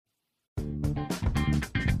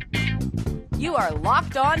You are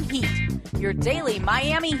Locked On Heat, your daily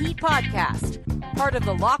Miami Heat podcast. Part of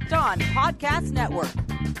the Locked On Podcast Network,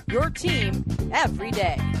 your team every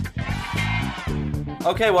day.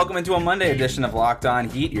 Okay, welcome into a Monday edition of Locked On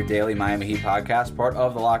Heat, your daily Miami Heat podcast, part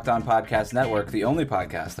of the Locked On Podcast Network, the only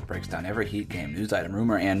podcast that breaks down every Heat game, news item,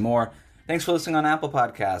 rumor, and more. Thanks for listening on Apple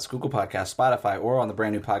Podcasts, Google Podcasts, Spotify, or on the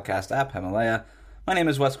brand new podcast app, Himalaya. My name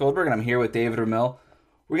is Wes Goldberg, and I'm here with David Ramil.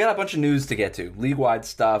 We got a bunch of news to get to, league-wide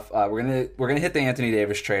stuff. We're gonna hit the Anthony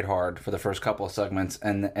Davis trade hard for the first couple of segments,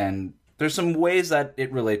 and there's some ways that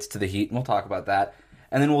it relates to the Heat, and we'll talk about that.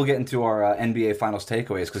 And then we'll get into our NBA Finals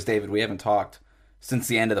takeaways, because, David, we haven't talked since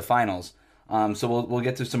the end of the Finals. So we'll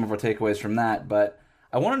get to some of our takeaways from that. But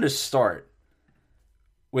I wanted to start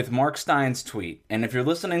with Mark Stein's tweet. And if you're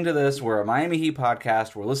listening to this, we're a Miami Heat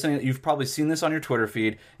podcast. We're listening. You've probably seen this on your Twitter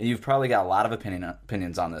feed, and you've probably got a lot of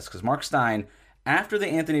opinions on this. Because Mark Stein, after the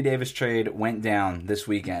Anthony Davis trade went down this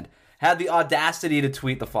weekend, had the audacity to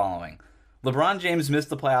tweet the following. LeBron James missed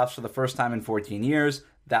the playoffs for the first time in 14 years.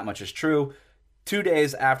 That much is true. 2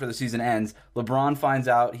 days after the season ends, LeBron finds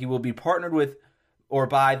out he will be partnered with or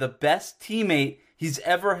by the best teammate he's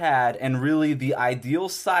ever had and really the ideal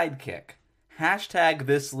sidekick. Hashtag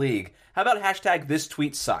this league. How about hashtag this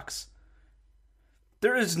tweet sucks?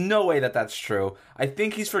 There is no way that that's true. I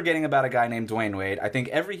think he's forgetting about a guy named Dwayne Wade. I think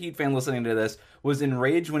every Heat fan listening to this was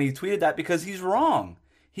enraged when he tweeted that because he's wrong.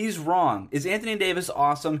 He's wrong. Is Anthony Davis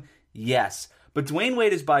awesome? Yes. But Dwayne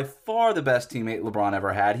Wade is by far the best teammate LeBron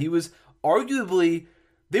ever had. They were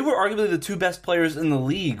arguably the two best players in the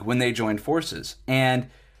league when they joined forces. And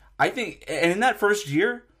I think, and in that first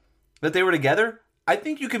year that they were together, I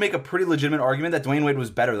think you can make a pretty legitimate argument that Dwayne Wade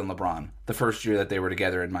was better than LeBron the first year that they were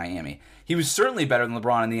together in Miami. He was certainly better than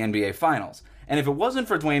LeBron in the NBA Finals. And if it wasn't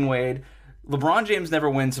for Dwayne Wade, LeBron James never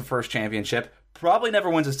wins a first championship, probably never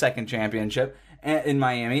wins a second championship in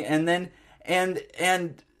Miami. And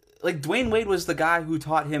Dwayne Wade was the guy who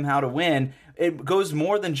taught him how to win. It goes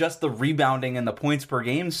more than just the rebounding and the points per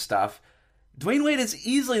game stuff. Dwayne Wade is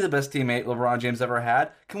easily the best teammate LeBron James ever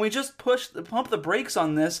had. Can we just pump the brakes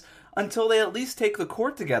on this until they at least take the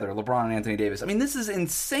court together, LeBron and Anthony Davis? I mean, this is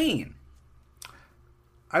insane.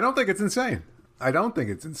 I don't think it's insane.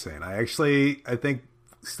 I think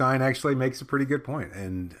Stein actually makes a pretty good point.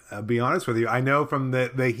 And I'll be honest with you, I know from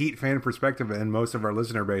the Heat fan perspective and most of our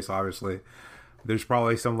listener base, obviously, there's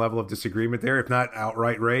probably some level of disagreement there, if not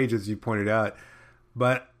outright rage, as you pointed out.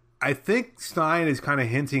 But I think Stein is kind of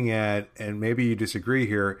hinting at, and maybe you disagree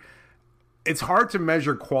here, it's hard to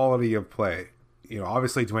measure quality of play. You know,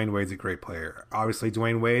 obviously Dwayne Wade's a great player. Obviously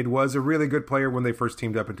Dwayne Wade was a really good player when they first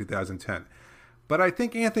teamed up in 2010. But I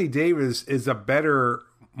think Anthony Davis is a better,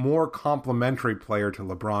 more complementary player to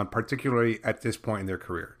LeBron, particularly at this point in their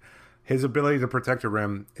career. His ability to protect the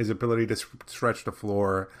rim, his ability to stretch the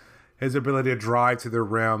floor, his ability to drive to the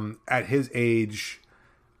rim at his age,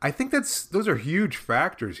 I think those are huge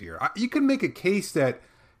factors here. You can make a case that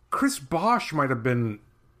Chris Bosh might have been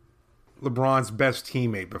LeBron's best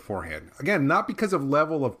teammate beforehand. Again, not because of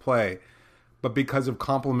level of play, but because of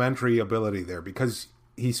complementary ability there, because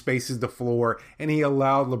he spaces the floor and he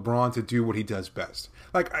allowed LeBron to do what he does best.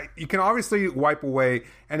 You can obviously wipe away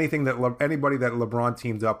anybody that LeBron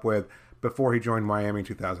teamed up with before he joined Miami in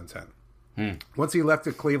 2010. Once he left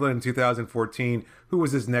to Cleveland in 2014, who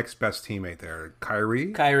was his next best teammate there?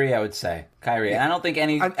 Kyrie, I would say. Kyrie. And I don't think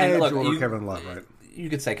any... Kevin Love, right? You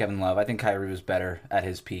could say Kevin Love. I think Kyrie was better at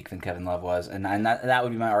his peak than Kevin Love was. And that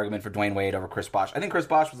would be my argument for Dwayne Wade over Chris Bosh. I think Chris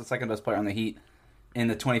Bosh was the second best player on the Heat in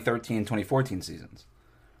the 2013-2014 seasons.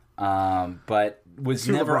 But was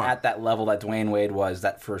never at that level that Dwayne Wade was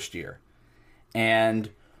that first year. And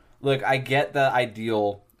look, I get the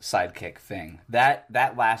ideal sidekick thing.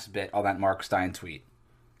 That last bit on that Mark Stein tweet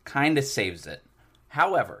kind of saves it.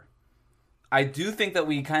 However, I do think that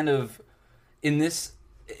we kind of, in this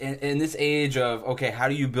age of, okay, how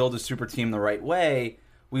do you build a super team the right way,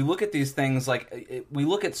 we look at these things we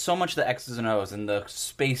look at so much the X's and O's and the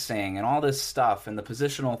spacing and all this stuff and the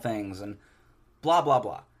positional things and blah, blah,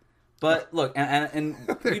 blah. But look, and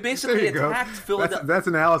we basically attacked Philadelphia. That's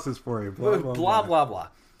analysis for you. Blah, blah, blah, blah.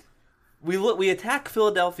 We attack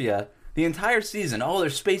Philadelphia the entire season. Oh, their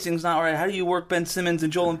spacing's not right. How do you work Ben Simmons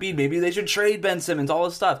and Joel Embiid? Maybe they should trade Ben Simmons, all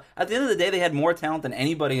this stuff. At the end of the day, they had more talent than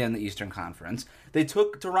anybody in the Eastern Conference. They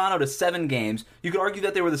took Toronto to 7 games. You could argue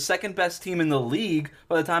that they were the second best team in the league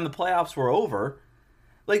by the time the playoffs were over.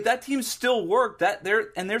 That team still worked.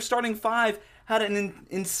 Their starting 5 had an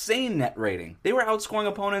insane net rating. They were outscoring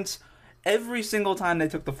opponents every single time they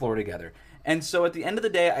took the floor together. And so at the end of the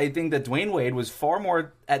day, I think that Dwayne Wade was far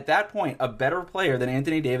more, at that point, a better player than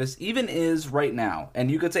Anthony Davis even is right now. And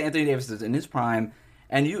you could say Anthony Davis is in his prime,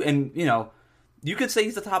 and you could say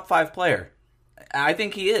he's a top 5 player. I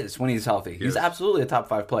think he is when he's healthy. He's absolutely a top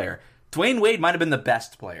 5 player. Dwayne Wade might have been the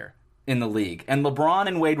best player in the league. And LeBron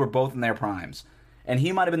and Wade were both in their primes. And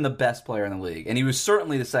he might have been the best player in the league. And he was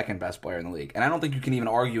certainly the second best player in the league. And I don't think you can even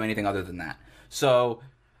argue anything other than that. So,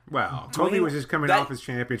 wow, Kobe was just coming off his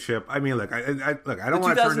championship. I mean, look, I don't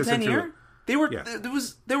want to turn this into year, they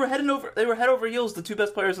were head over heels the 2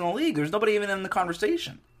 best players in the league. There's nobody even in the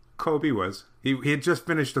conversation. Kobe was. He had just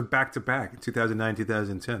finished a back-to-back in 2009,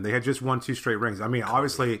 2010. They had just won 2 straight rings. I mean,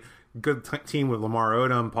 obviously, good team with Lamar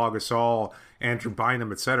Odom, Paul Gasol, Andrew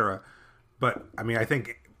Bynum, etc. But I mean, I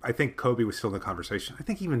think Kobe was still in the conversation. I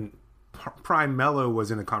think even Prime Melo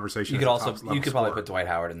was in the conversation. You could probably put Dwight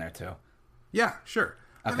Howard in there too. Yeah, sure.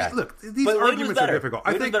 Okay. I mean, look, these arguments are difficult.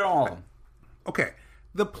 I think better on all of them. Okay.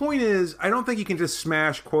 The point is, I don't think you can just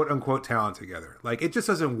smash quote-unquote talent together. Like, it just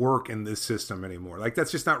doesn't work in this system anymore. Like,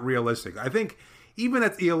 that's just not realistic. I think even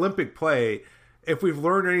at the Olympic play, if we've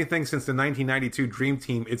learned anything since the 1992 Dream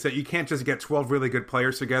Team, it's that you can't just get 12 really good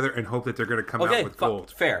players together and hope that they're going to come out with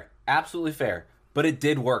gold. Fair. Absolutely fair. But it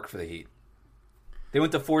did work for the Heat. They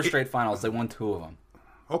went to 4 straight finals. They won 2 of them.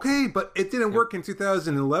 Okay, but it didn't work in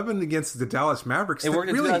 2011 against the Dallas Mavericks. It worked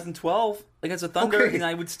in 2012 against the Thunder, and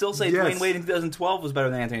I would still say Dwayne Wade in 2012 was better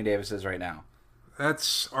than Anthony Davis is right now.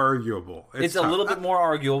 That's arguable. It's a little bit more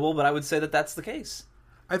arguable, but I would say that that's the case.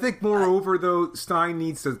 I think, moreover, though, Stein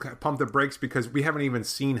needs to pump the brakes because we haven't even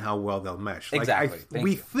seen how well they'll mesh. Like, exactly.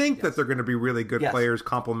 We think that they're going to be really good players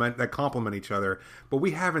that complement each other, but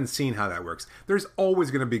we haven't seen how that works. There's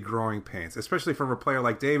always going to be growing pains, especially from a player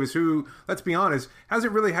like Davis, who, let's be honest,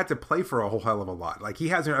 hasn't really had to play for a whole hell of a lot. Like, he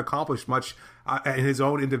hasn't accomplished much in his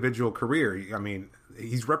own individual career. I mean,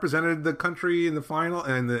 he's represented the country in the final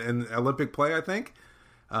and in the Olympic play, I think.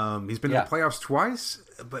 He's been in the playoffs twice,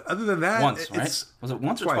 but other than that, once, right? Was it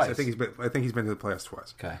once or twice? I think he's been to the playoffs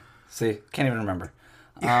twice. Okay. See, can't even remember.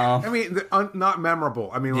 I mean, not memorable.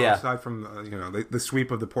 I mean, aside from the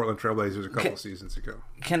sweep of the Portland Trailblazers a couple of seasons ago.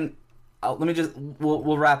 Let me just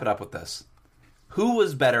we'll wrap it up with this. Who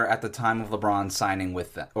was better at the time of LeBron signing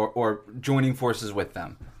with them or joining forces with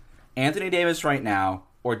them? Anthony Davis right now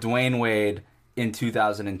or Dwayne Wade in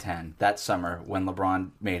 2010, that summer when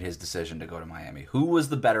LeBron made his decision to go to Miami? Who was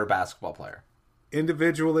the better basketball player?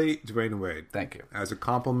 Individually, Dwayne Wade. Thank you. As a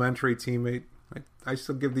complimentary teammate, I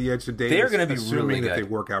still give the edge to Davis. They're going to be really good. That they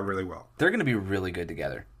work out really well. They're going to be really good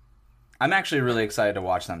together. I'm actually really excited to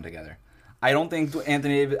watch them together. I don't think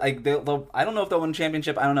Anthony Davis... I don't know if they'll win a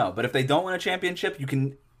championship. I don't know. But if they don't win a championship, you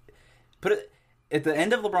can put it... At the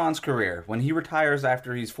end of LeBron's career, when he retires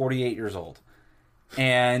after he's 48 years old,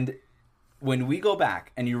 and when we go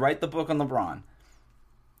back and you write the book on LeBron,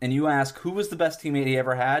 and you ask who was the best teammate he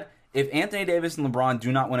ever had, if Anthony Davis and LeBron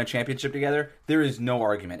do not win a championship together, there is no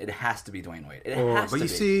argument. It has to be Dwayne Wade. It has to be.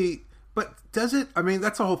 See, but does it? I mean,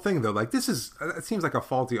 that's the whole thing, though. Like, it seems like a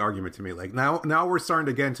faulty argument to me. Like, now we're starting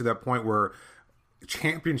to get into that point where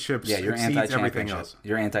championships you're exceeds everything else.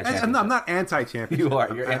 You're anti-championship. I'm not anti-championship. You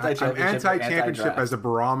are. You're anti-championship. I'm anti-championship as a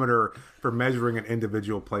barometer for measuring an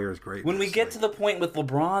individual player's greatness. When we get to the point with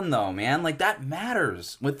LeBron, though, man, like, that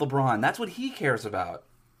matters with LeBron. That's what he cares about.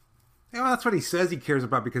 Yeah, well, that's what he says he cares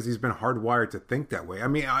about because he's been hardwired to think that way. I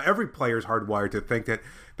mean, every player's hardwired to think that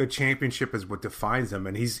the championship is what defines him,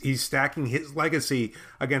 and he's stacking his legacy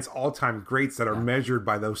against all-time greats that are measured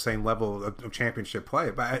by those same level of championship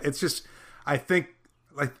play. But it's just, I think,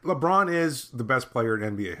 like, LeBron is the best player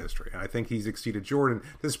in NBA history, and I think he's exceeded Jordan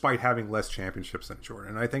despite having less championships than Jordan.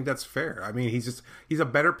 And I think that's fair. I mean, he's a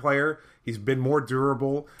better player. He's been more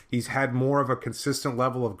durable. He's had more of a consistent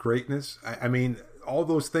level of greatness. I mean, all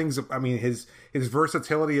those things. I mean, his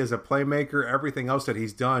versatility as a playmaker, everything else that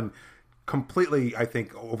he's done, completely, I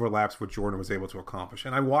think, overlaps what Jordan was able to accomplish.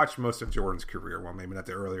 And I watched most of Jordan's career. Well, maybe not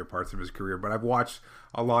the earlier parts of his career, but I've watched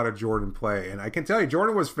a lot of Jordan play, and I can tell you,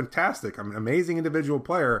 Jordan was fantastic. I mean, amazing individual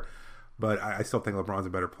player, but I still think LeBron's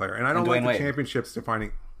a better player. And I don't like the championships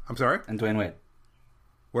defining. I'm sorry. And Dwayne Wade.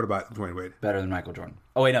 What about Dwayne Wade? Better than Michael Jordan.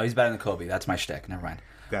 Oh wait, no, he's better than Kobe. That's my shtick. Never mind.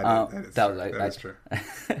 That is true.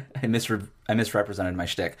 I misrepresented my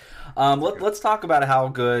shtick. Let's talk about how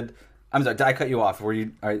good. I'm sorry, did I cut you off? Were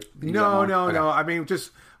you? No. I mean,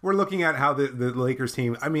 just we're looking at how the Lakers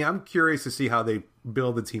team. I mean, I'm curious to see how they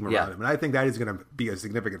build the team around him, and I think that is going to be a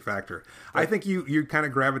significant factor. I think you kind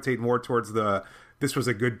of gravitate more towards this was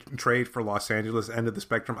a good trade for Los Angeles end of the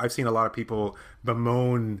spectrum. I've seen a lot of people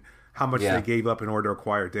bemoan how much they gave up in order to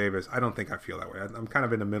acquire Davis. I don't think I feel that way. I'm kind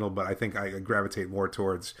of in the middle, but I think I gravitate more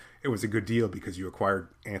towards it was a good deal because you acquired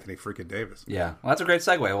Anthony freaking Davis. Yeah, well, that's a great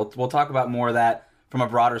segue. We'll talk about more of that from a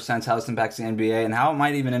broader sense, how this impacts the NBA and how it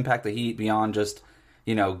might even impact the Heat beyond just,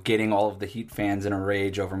 getting all of the Heat fans in a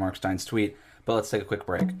rage over Mark Stein's tweet. But let's take a quick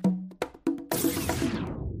break.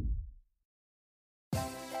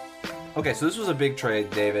 Okay, so this was a big trade,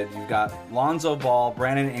 David. You've got Lonzo Ball,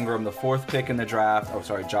 Brandon Ingram, the 4th pick in the draft. Oh,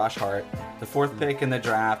 sorry, Josh Hart, the 4th pick in the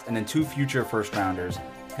draft, and then 2 future first-rounders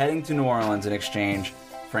heading to New Orleans in exchange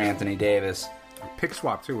for Anthony Davis. Pick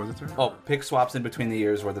swap, too, wasn't there? Oh, pick swaps in between the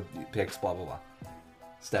years where the picks, blah, blah, blah.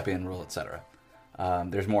 Step-in rule, etc.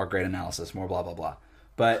 There's more great analysis, more blah, blah, blah.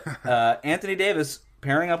 But Anthony Davis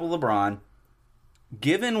pairing up with LeBron,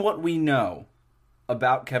 given what we know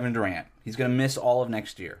about Kevin Durant, he's going to miss all of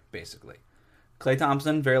next year, basically. Klay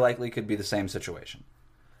Thompson very likely could be the same situation.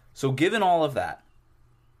 So given all of that,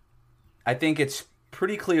 I think it's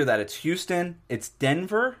pretty clear that it's Houston, it's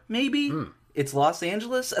Denver, maybe, it's Los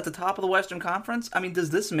Angeles at the top of the Western Conference. I mean,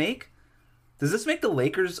 does this make the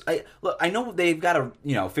Lakers? I know they've got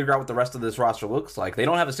to figure out what the rest of this roster looks like. They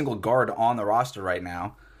don't have a single guard on the roster right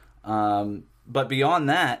now, but beyond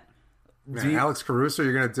that. Man, Alex Caruso,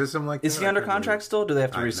 you're going to diss him like that? Is he under contract still? Or do they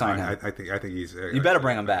have to re-sign him? I think he's... You better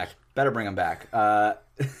bring him back.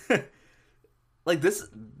 Like this,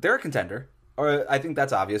 they're a contender. Or I think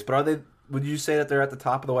that's obvious. But are they? Would you say that they're at the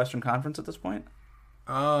top of the Western Conference at this point?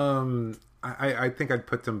 I think I'd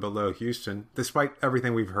put them below Houston, despite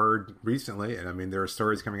everything we've heard recently. And I mean, there are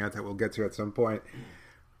stories coming out that we'll get to at some point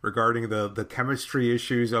regarding the chemistry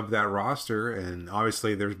issues of that roster. And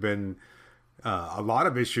obviously, there's been a lot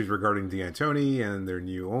of issues regarding D'Antoni and their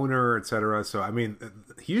new owner, etc. So, I mean,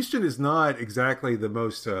 Houston is not exactly the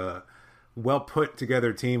most well put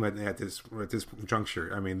together team at this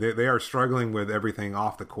juncture. I mean, they are struggling with everything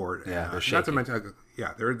off the court. Yeah, they're shaky. Not to mention,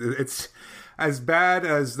 it's as bad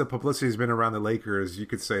as the publicity has been around the Lakers. You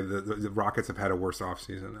could say the Rockets have had a worse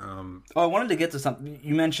offseason. I wanted to get to something.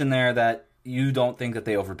 You mentioned there that you don't think that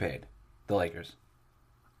they overpaid the Lakers.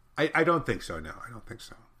 I don't think so. No, I don't think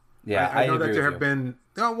so. Yeah, I know that there have been.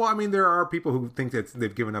 Oh, well, I mean, there are people who think that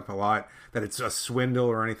they've given up a lot, that it's a swindle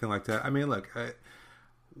or anything like that. I mean, look,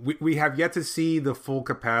 we have yet to see the full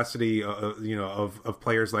capacity, of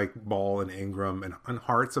players like Ball and Ingram and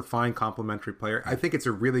Hart's a fine complementary player. I think it's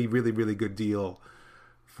a really, really, really good deal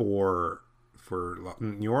for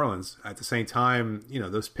New Orleans. At the same time,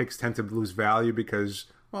 those picks tend to lose value because,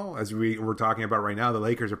 well, as we're talking about right now, the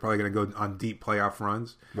Lakers are probably going to go on deep playoff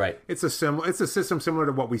runs. Right. It's a system similar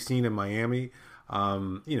to what we've seen in Miami,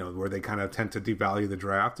 where they kind of tend to devalue the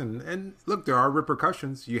draft. And look, there are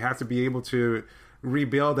repercussions. You have to be able to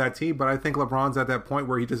rebuild that team. But I think LeBron's at that point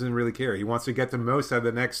where he doesn't really care. He wants to get the most out of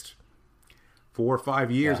the next 4 or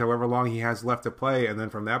 5 years, however long he has left to play. And then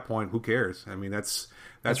from that point, who cares? I mean, that's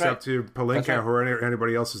right. Up to Pelinka or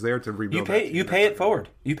anybody else is there to rebuild. You pay it forward.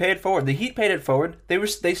 You pay it forward. The Heat paid it forward.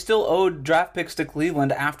 They still owed draft picks to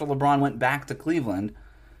Cleveland after LeBron went back to Cleveland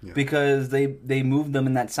because they moved them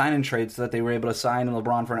in that sign and trade so that they were able to sign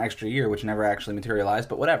LeBron for an extra year, which never actually materialized.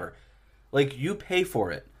 But whatever, like you pay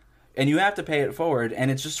for it, and you have to pay it forward. And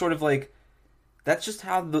it's just sort of like that's just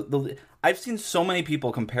how the I've seen so many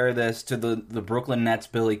people compare this to the Brooklyn Nets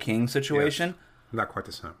Billy King situation. Yes. Not quite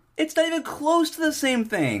the same. It's not even close to the same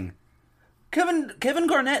thing. Kevin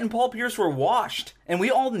Garnett and Paul Pierce were washed, and we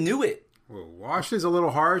all knew it. Well, washed is a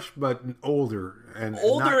little harsh, but older. And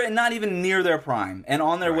not even near their prime, and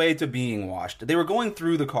on their way to being washed. They were going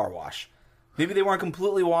through the car wash. Maybe they weren't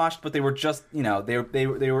completely washed, but they were just, they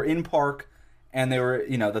were in park, and they were,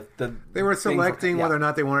 they were selecting whether or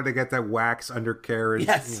not they wanted to get that wax undercarriage,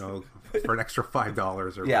 yes. For an extra $5 or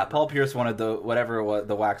whatever. Yeah, Paul Pierce wanted the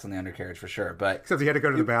wax on the undercarriage for sure, but except he had to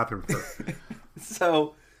go to the bathroom first.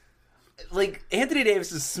 So, like, Anthony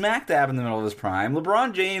Davis is smack dab in the middle of his prime.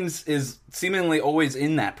 LeBron James is seemingly always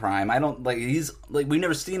in that prime. We've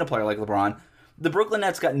never seen a player like LeBron. The Brooklyn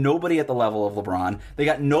Nets got nobody at the level of LeBron. They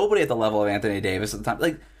got nobody at the level of Anthony Davis at the time.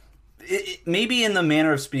 Like, maybe in the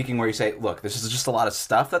manner of speaking where you say, look, this is just a lot of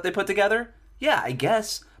stuff that they put together. Yeah, I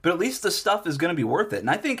guess. But at least the stuff is going to be worth it. And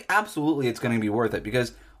I think absolutely it's going to be worth it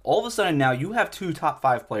because all of a sudden now you have 2 top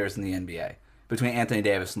 5 players in the NBA between Anthony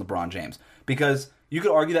Davis and LeBron James. Because you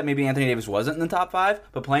could argue that maybe Anthony Davis wasn't in the top 5,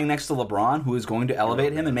 but playing next to LeBron, who is going to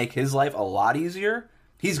elevate him and make his life a lot easier,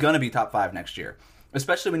 he's going to be top 5 next year.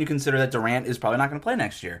 Especially when you consider that Durant is probably not going to play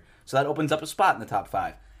next year. So that opens up a spot in the top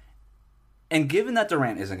 5. And given that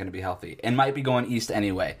Durant isn't going to be healthy and might be going east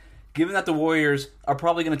anyway, given that the Warriors are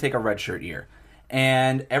probably going to take a redshirt year,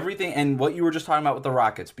 and everything, and what you were just talking about with the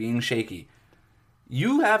Rockets being shaky,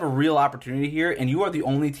 you have a real opportunity here, and you are the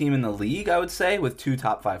only team in the league, I would say, with 2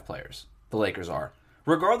 top 5 players. The Lakers are.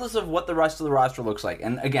 Regardless of what the rest of the roster looks like.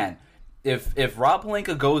 And again, if Rob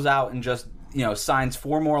Pelinka goes out and just, signs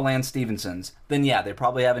 4 more Lance Stevensons, then yeah, they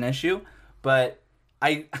probably have an issue. But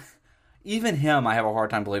even him, I have a hard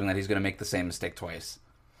time believing that he's going to make the same mistake twice.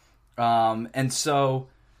 And so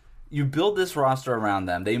you build this roster around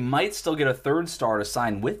them. They might still get a third star to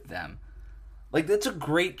sign with them. Like, that's a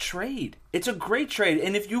great trade. It's a great trade.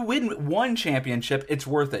 And if you win one championship, it's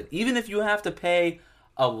worth it. Even if you have to pay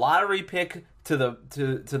a lottery pick to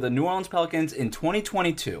the New Orleans Pelicans in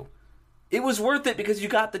 2022, it was worth it because you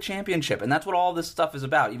got the championship. And that's what all this stuff is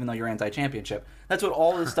about, even though you're anti-championship. That's what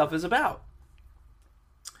all this stuff is about.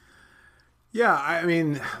 Yeah, I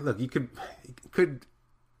mean, look, you could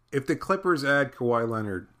if the Clippers add Kawhi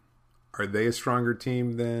Leonard, are they a stronger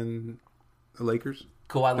team than the Lakers?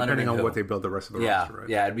 Kawhi Leonard, depending on what they build the rest of the roster, right?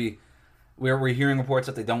 Yeah, it'd be. We're hearing reports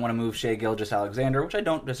that they don't want to move Shai Gilgeous-Alexander, which I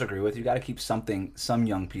don't disagree with. You got to keep some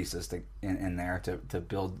young pieces in there to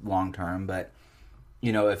build long term. But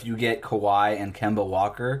if you get Kawhi and Kemba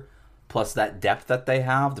Walker, plus that depth that they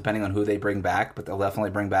have, depending on who they bring back, but they'll definitely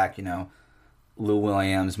bring back Lou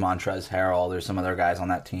Williams, Montrezl Harrell. There's some other guys on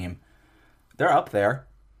that team. They're up there.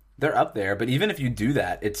 But even if you do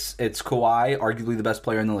that, it's Kawhi, arguably the best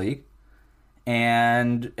player in the league.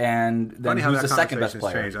 And then who's the second best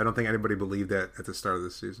player? Changed. I don't think anybody believed that at the start of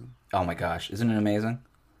the season. Oh my gosh, isn't it amazing?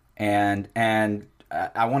 And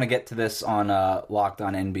I want to get to this on Locked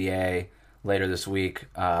On NBA later this week,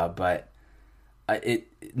 but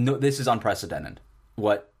this is unprecedented.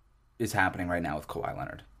 What is happening right now with Kawhi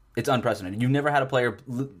Leonard? It's unprecedented. You've never had a player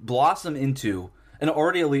blossom into an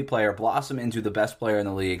already elite player, blossom into the best player in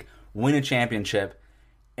the league, win a championship,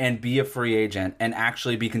 and be a free agent and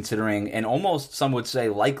actually be considering, and almost some would say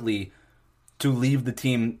likely, to leave the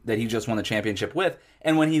team that he just won the championship with.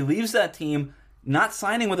 And when he leaves that team, not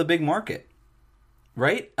signing with a big market,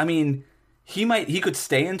 right? I mean, he could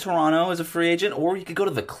stay in Toronto as a free agent, or he could go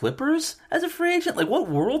to the Clippers as a free agent. Like, what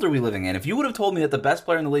world are we living in? If you would have told me that the best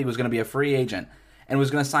player in the league was going to be a free agent and was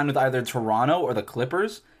going to sign with either Toronto or the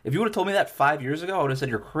Clippers, if you would have told me that 5 years ago, I would have said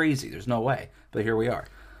you're crazy. There's no way. But here we are.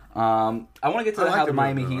 I want to get to how the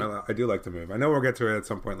Miami Heat... I do like the move. I know we'll get to it at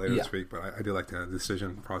some point later this week, but I do like the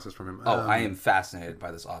decision process from him. I am fascinated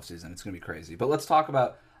by this offseason. It's going to be crazy. But let's talk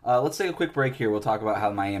about... let's take a quick break here. We'll talk about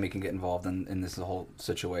how Miami can get involved in this whole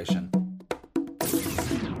situation.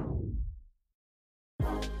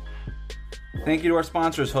 Thank you to our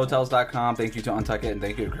sponsors, Hotels.com. Thank you to Untuck It, and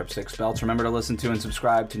thank you to Crypt 6 Belts. Remember to listen to and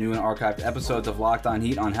subscribe to new and archived episodes of Locked On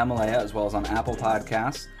Heat on Himalaya, as well as on Apple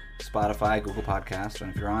Podcasts, Spotify, Google Podcasts,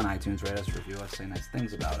 and if you're on iTunes, rate us, review us, say nice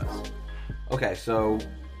things about us. Okay, so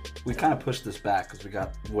we kind of pushed this back because we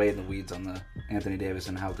got way in the weeds on the Anthony Davis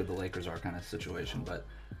and how good the Lakers are kind of situation, but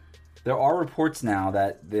there are reports now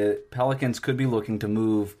that the Pelicans could be looking to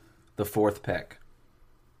move the 4th pick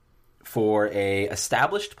for a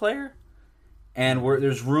established player, and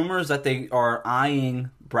there's rumors that they are eyeing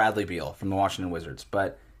Bradley Beal from the Washington Wizards,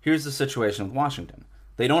 but here's the situation with Washington.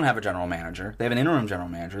 They don't have a general manager. They have an interim general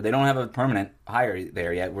manager. They don't have a permanent hire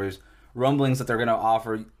there yet. Whereas rumblings that they're going to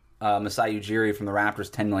offer Masai Ujiri from the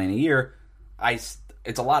Raptors $10 million a year, it's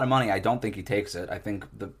a lot of money. I don't think he takes it. I think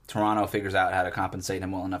the Toronto figures out how to compensate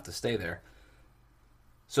him well enough to stay there.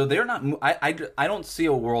 So they're not. I don't see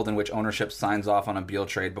a world in which ownership signs off on a Beal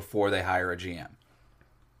trade before they hire a GM.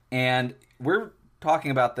 And we're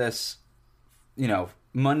talking about this,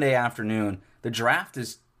 Monday afternoon. The draft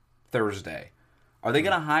is Thursday. Are they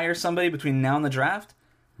going to hire somebody between now and the draft?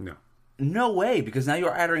 No. No way, because now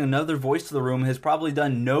you're adding another voice to the room, has probably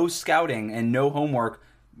done no scouting and no homework,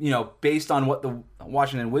 based on what the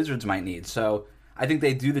Washington Wizards might need. So I think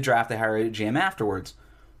they do the draft, they hire a GM afterwards.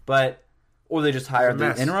 Or they just hire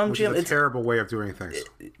the interim GM. It's a terrible way of doing things.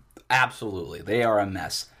 Absolutely. They are a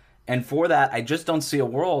mess. And for that, I just don't see a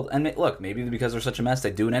world. And look, maybe because they're such a mess,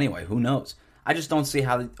 they do it anyway. Who knows? I just don't see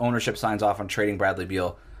how the ownership signs off on trading Bradley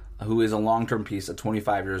Beal, who is a long-term piece at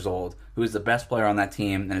 25 years old, who is the best player on that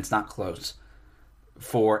team, and it's not close,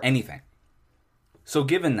 for anything. So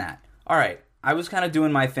given that, all right, I was kind of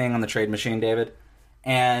doing my thing on the trade machine, David,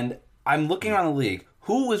 and I'm looking around the league.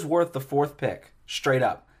 Who is worth the 4th pick, straight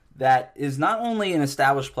up, that is not only an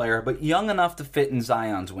established player, but young enough to fit in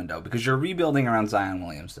Zion's window, because you're rebuilding around Zion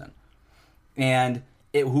Williamson. And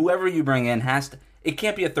whoever you bring in it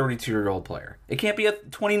can't be a 32-year-old player. It can't be a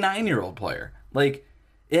 29-year-old player. Like,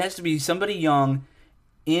 it has to be somebody young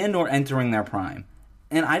in or entering their prime.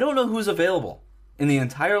 And I don't know who's available in the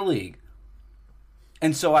entire league.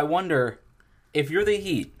 And so I wonder, if you're the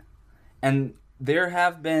Heat, and there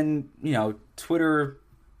have been, Twitter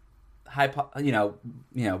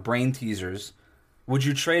brain teasers, would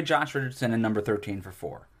you trade Josh Richardson in number 13 for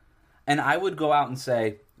 4? And I would go out and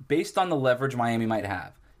say, based on the leverage Miami might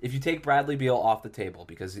have, if you take Bradley Beal off the table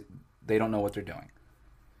because they don't know what they're doing,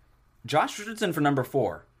 Josh Richardson for number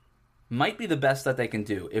 4 might be the best that they can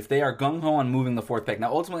do if they are gung-ho on moving the 4th pick.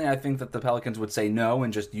 Now, ultimately, I think that the Pelicans would say no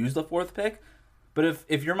and just use the 4th pick. But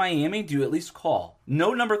if you're Miami, do you at least call?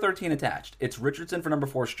 No number 13 attached. It's Richardson for number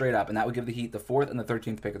 4 straight up, and that would give the Heat the 4th and the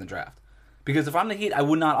 13th pick in the draft. Because if I'm the Heat, I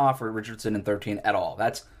would not offer Richardson in 13 at all.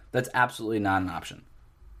 That's absolutely not an option.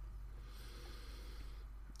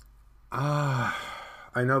 I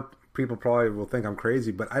know people probably will think I'm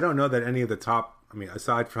crazy, but I don't know that any of the top,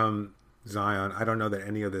 aside from Zion, I don't know that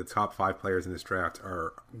any of the top 5 players in this draft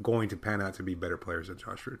are going to pan out to be better players than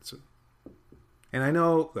Josh Richardson. And I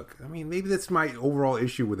know, look, maybe that's my overall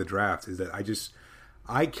issue with the draft is that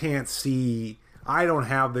I can't see, I don't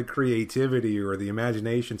have the creativity or the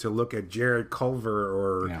imagination to look at Jared Culver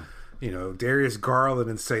or, Darius Garland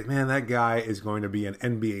and say, man, that guy is going to be an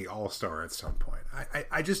NBA All-Star at some point.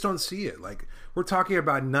 I just don't see it. Like, we're talking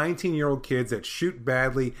about 19-year-old kids that shoot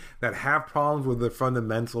badly, that have problems with the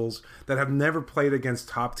fundamentals, that have never played against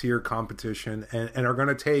top-tier competition, and are going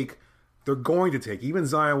to take, even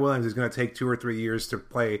Zion Williams is going to take 2 or 3 years to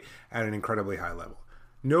play at an incredibly high level.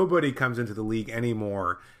 Nobody comes into the league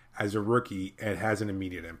anymore as a rookie and has an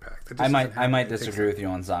immediate impact. I might disagree with you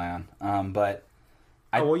on Zion, but...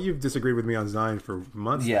 you've disagreed with me on Zion for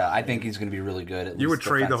months. Yeah, I think he's going to be really good. You would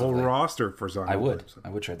trade the whole roster for Zion. I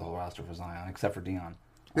would trade the whole roster for Zion, except for Dion.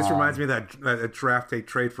 This reminds me of that draft day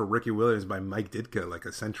trade for Ricky Williams by Mike Ditka like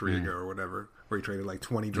a century ago or whatever, where he traded like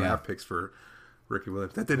 20 draft picks for Ricky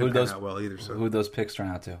Williams. That didn't pan out well either. So who'd those picks turn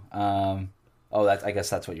out to? I guess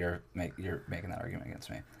that's what you're making that argument against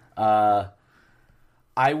me.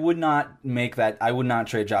 I would not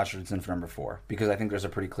trade Josh Richardson for number 4 because I think there's a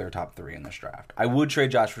pretty clear top 3 in this draft. I would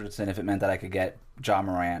trade Josh Richardson if it meant that I could get Ja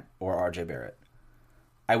Morant or RJ Barrett.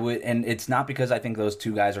 I would, and it's not because I think those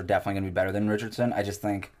 2 guys are definitely going to be better than Richardson. I just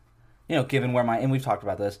think, given where and we've talked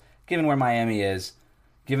about this, given where Miami is,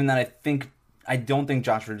 given that I don't think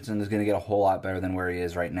Josh Richardson is going to get a whole lot better than where he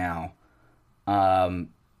is right now.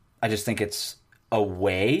 I just think it's a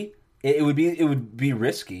way. It would be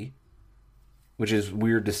risky, which is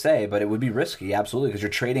weird to say, but it would be risky, absolutely, because you're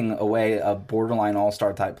trading away a borderline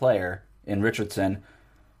all-star type player in Richardson,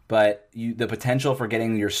 but the potential for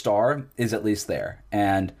getting your star is at least there.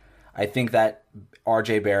 And I think that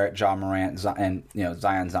R.J. Barrett, Ja Morant, and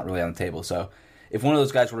Zion's not really on the table. So if one of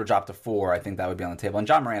those guys were to drop to 4, I think that would be on the table. And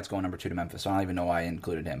Ja Morant's going number 2 to Memphis, so I don't even know why I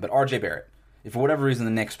included him. But R.J. Barrett, if for whatever reason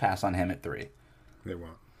the Knicks pass on him at 3. They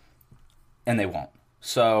won't. And they won't.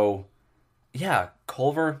 So... yeah,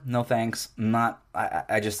 Culver, no thanks.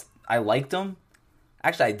 I liked him.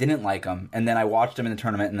 Actually, I didn't like him, and then I watched him in the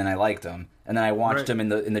tournament, and then I liked him, and then I watched him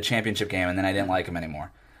in the championship game, and then I didn't like him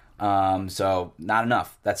anymore. So not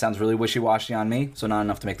enough. That sounds really wishy-washy on me. So not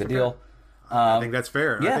enough to make the deal. I think that's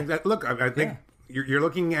fair. Yeah. I think you're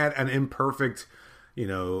looking at an imperfect,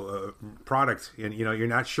 product, and you're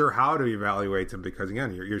not sure how to evaluate them because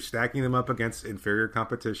again, you're stacking them up against inferior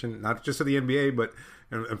competition, not just at the NBA, but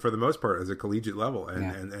and for the most part as a collegiate level,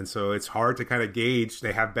 and so it's hard to kind of gauge.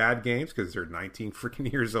 They have bad games because they're 19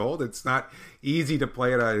 freaking years old. It's not easy to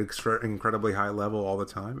play at an incredibly high level all the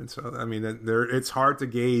time, and so it's hard to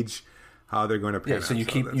gauge how they're going to pan out. So you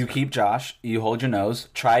keep Josh, you hold your nose,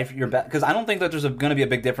 try for your best, because I don't think that there's going to be a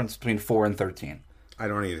big difference between 4 and 13. I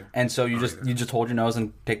don't either. And so you just hold your nose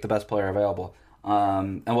and pick the best player available.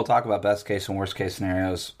 And we'll talk about best case and worst case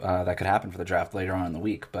scenarios that could happen for the draft later on in the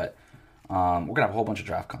week. But we're gonna have a whole bunch of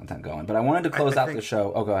draft content going. But I wanted to close out the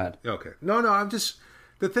show. Oh, go ahead. Okay. No.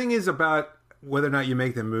 The thing is about whether or not you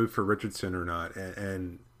make the move for Richardson or not,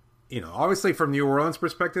 and obviously from New Orleans'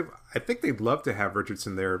 perspective, I think they'd love to have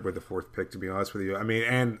Richardson there with the 4th pick. To be honest with you,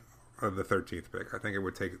 and the 13th pick. I think it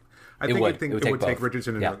would take. It would take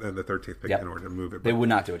Richardson and the 13th pick in order to move it. They would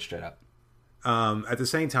not do it straight up. At the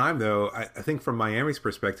same time, though, I think from Miami's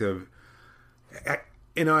perspective,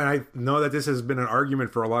 and I know that this has been an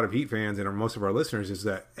argument for a lot of Heat fans and most of our listeners, is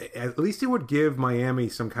that at least it would give Miami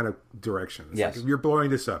some kind of direction. Yes. Like, you're blowing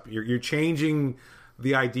this up. You're changing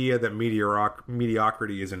the idea that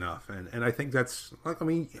mediocrity is enough, and I think that's.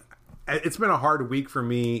 It's been a hard week for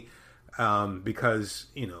me. Because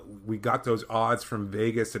we got those odds from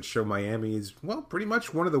Vegas that show Miami is pretty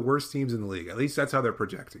much one of the worst teams in the league. At least that's how they're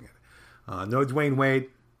projecting it. No Dwayne Wade,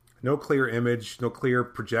 no clear image, no clear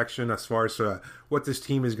projection as far as what this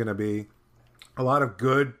team is going to be. A lot of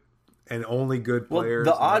good and only good players.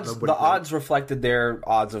 The odds reflected their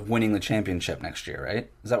odds of winning the championship next year,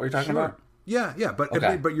 right? Is that what you're talking about? Yeah,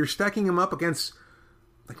 but you're stacking them up against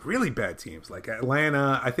really bad teams. Like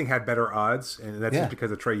Atlanta, I think had better odds, and that's just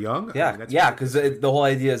because of Trae Young. Because the whole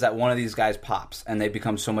idea is that one of these guys pops, and they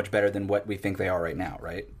become so much better than what we think they are right now,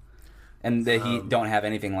 right? And the Heat don't have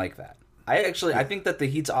anything like that. I think that the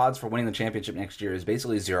Heat's odds for winning the championship next year is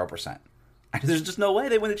basically 0%. There's just no way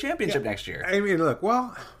they win the championship next year. I mean, look,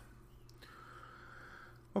 well,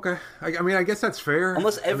 okay. I mean, I guess that's fair.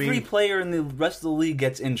 Unless every player in the rest of the league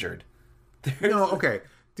gets injured. No, okay.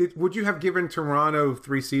 Would you have given Toronto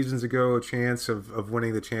 3 seasons ago a chance of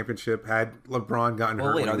winning the championship had LeBron gotten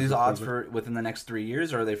hurt? Well, wait, are these odds for within the next 3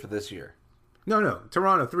 years, or are they for this year? No.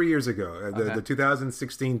 Toronto 3 years ago, the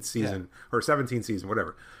 2016 season or 17 season,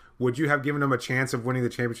 whatever. Would you have given them a chance of winning the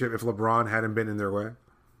championship if LeBron hadn't been in their way?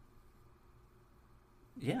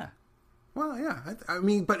 Yeah. Well, yeah. I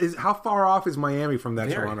mean, but how far off is Miami from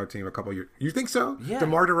that Toronto team a couple years? You think so? Yeah.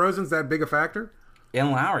 DeMar DeRozan's that big a factor?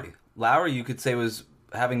 And Lowry. Lowry, you could say, was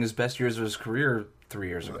having his best years of his career 3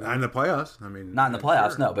 years ago. Not in the playoffs. I mean, not in the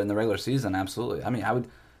playoffs, sure. No, but in the regular season, absolutely. I mean,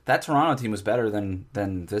 that Toronto team was better than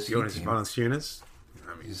this Heat team. Valanciunas?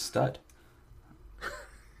 I mean, he's a stud.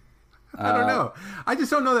 I don't know. I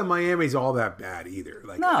just don't know that Miami's all that bad either.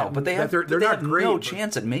 Like, no, but they have not great. No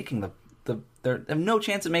chance at making they have no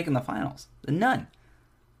chance at making the finals. None.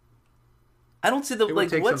 I don't see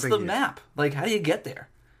what's the map? Like, how do you get there?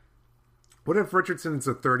 What if Richardson's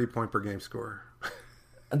a 30-point per game scorer?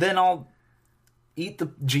 Then I'll eat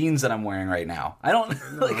the jeans that I'm wearing right now. I don't.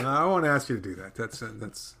 No, I won't ask you to do that. That's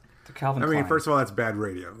Calvin I mean, Klein. First of all, that's bad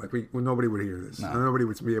radio. Like nobody would hear this. No. Nobody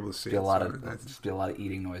would be able to see it. Just be a lot of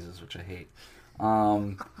eating noises, which I hate.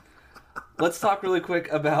 Let's talk really quick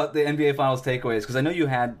about the NBA Finals takeaways, because I know you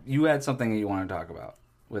had something that you wanted to talk about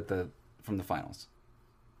from the finals.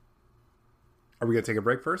 Are we gonna take a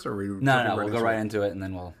break first, or are we? No. We'll go right into it, and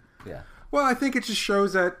then yeah. Well, I think it just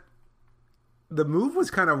shows that the move was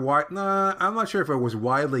kind of wide. Nah, I'm not sure if it was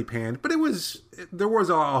widely panned, but there was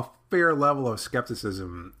a fair level of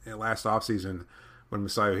skepticism in last offseason when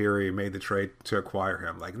Masai Ujiri made the trade to acquire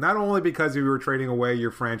him. Like, not only because you were trading away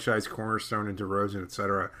your franchise cornerstone in DeRozan,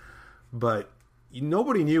 etc., but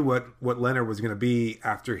nobody knew what Leonard was going to be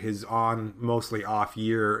after his mostly off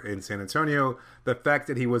year in San Antonio. The fact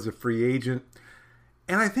that he was a free agent.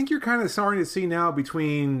 And I think you're kind of starting to see now,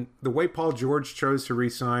 between the way Paul George chose to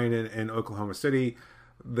re-sign in Oklahoma City,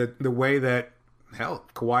 the way that, hell,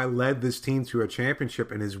 Kawhi led this team to a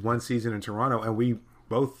championship in his one season in Toronto, and we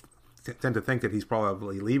both tend to think that he's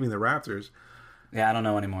probably leaving the Raptors. Yeah, I don't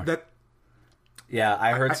know anymore.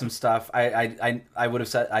 I heard some stuff. I would have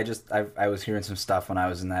said I was hearing some stuff when I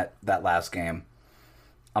was in that last game.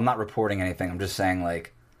 I'm not reporting anything. I'm just saying,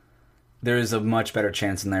 like, there is a much better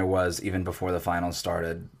chance than there was even before the finals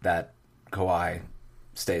started that Kawhi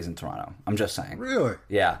stays in Toronto. I'm just saying. Really?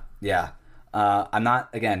 Yeah. I'm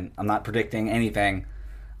not predicting anything.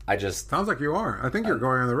 Sounds like you are. I think you're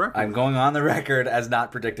going on the record. I'm going on the record as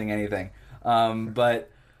not predicting anything.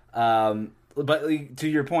 But to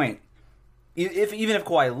your point, even if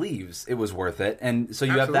Kawhi leaves, it was worth it. And so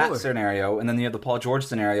you have that scenario, and then you have the Paul George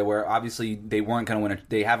scenario where obviously they weren't going to win.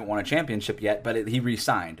 They haven't won a championship yet, but he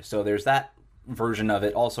re-signed. So there's that version of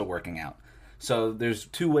it also working out. So there's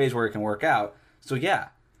two ways where it can work out. So yeah.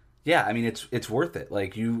 I mean, it's worth it.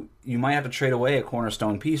 Like, you might have to trade away a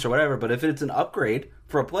cornerstone piece or whatever, but if it's an upgrade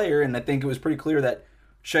for a player, and I think it was pretty clear that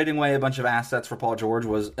shedding away a bunch of assets for Paul George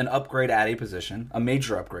was an upgrade at a position, a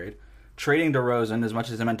major upgrade. Trading DeRozan, as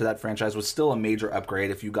much as it meant to that franchise, was still a major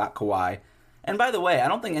upgrade if you got Kawhi. And by the way, I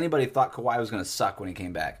don't think anybody thought Kawhi was going to suck when he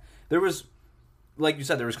came back. There was, like you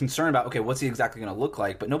said, there was concern about, okay, what's he exactly going to look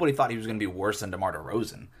like? But nobody thought he was going to be worse than DeMar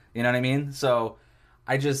DeRozan. You know what I mean? So,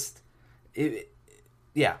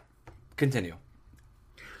 continue.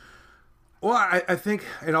 Well, I think,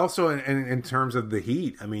 and also in terms of the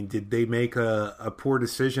Heat, I mean, did they make a poor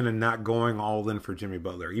decision in not going all in for Jimmy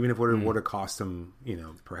Butler, even if it would have cost them,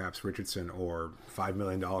 perhaps Richardson or $5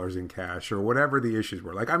 million in cash or whatever the issues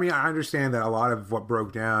were? Like, I mean, I understand that a lot of what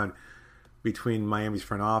broke down between Miami's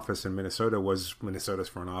front office and Minnesota was Minnesota's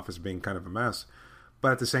front office being kind of a mess.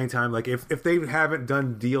 But at the same time, like, if they haven't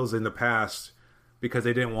done deals in the past because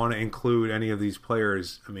they didn't want to include any of these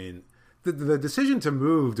players, I mean, the decision to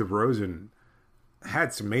move DeRozan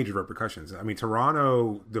had some major repercussions. I mean,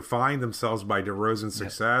 Toronto defined themselves by DeRozan's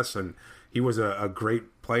success, and he was a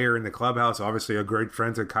great player in the clubhouse, obviously a great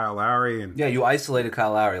friend to Kyle Lowry. And you isolated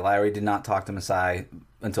Kyle Lowry. Lowry did not talk to Masai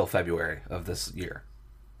until February of this year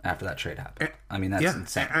after that trade happened. I mean, that's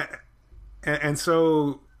insane. And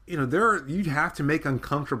so, you'd have to make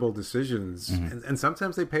uncomfortable decisions, and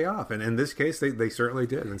sometimes they pay off. And in this case, they certainly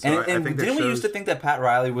did. And so I think didn't we used to think that Pat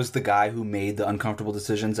Riley was the guy who made the uncomfortable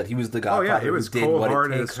decisions, that he was the guy who did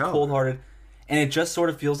what it takes, cold-hearted. And it just sort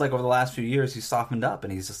of feels like over the last few years he's softened up,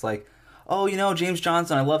 and he's just like, oh, James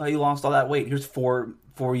Johnson, I love how you lost all that weight. Here's 4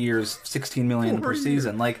 years, $16 million per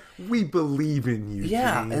season. Like, we believe in you.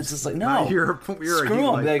 Yeah, James. it's just like, no, you're screw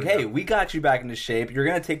them. Like, hey, we got you back into shape. You're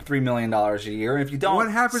going to take $3 million a year, and if you don't,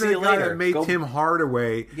 what happened to the guy that made Tim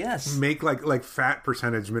Hardaway? Yes, make like fat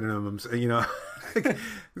percentage minimums. Like,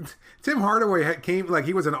 Tim Hardaway came like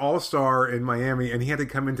he was an all-star in Miami, and he had to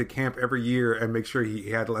come into camp every year and make sure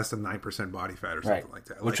he had less than 9% body fat or something like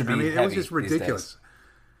that. Which would be it was just ridiculous.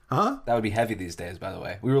 Huh? That would be heavy these days, by the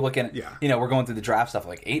way. We were looking at, we're going through the draft stuff,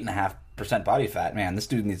 like 8.5% body fat. Man, this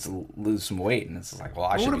dude needs to lose some weight. And it's like, well,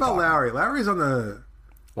 I should What about Lowry? Lowry's on the...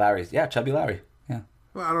 Chubby Lowry. Yeah.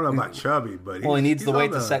 Well, I don't know about chubby, but... Well, he needs the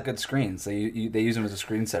weight to set good screens. So they use him as a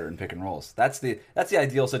screen setter in pick and rolls. That's the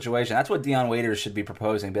ideal situation. That's what Dion Waiters should be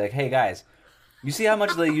proposing. Be like, hey, guys, you see how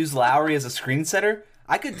much they use Lowry as a screen setter?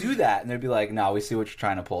 I could do that. And they'd be like, no, we see what you're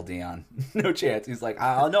trying to pull, Dion. No chance. He's like,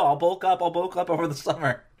 I'll bulk up over the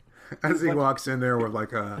summer. As he walks in there with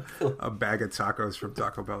like a bag of tacos from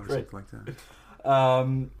Taco Bell or something like that.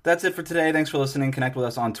 That's it for today. Thanks for listening. Connect with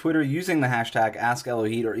us on Twitter using the hashtag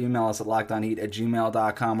AskLOHeat or email us at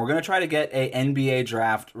lockedonheat@gmail.com. We're going to try to get a NBA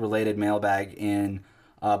draft related mailbag in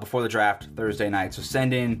before the draft Thursday night. So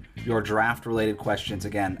send in your draft related questions.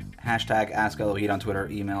 Again, hashtag AskLOHeat on Twitter.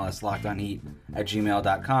 Email us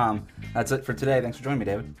lockedonheat@gmail.com. That's it for today. Thanks for joining me,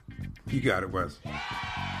 David. You got it, Wes.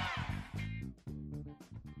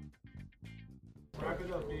 Wrap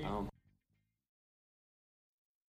it up,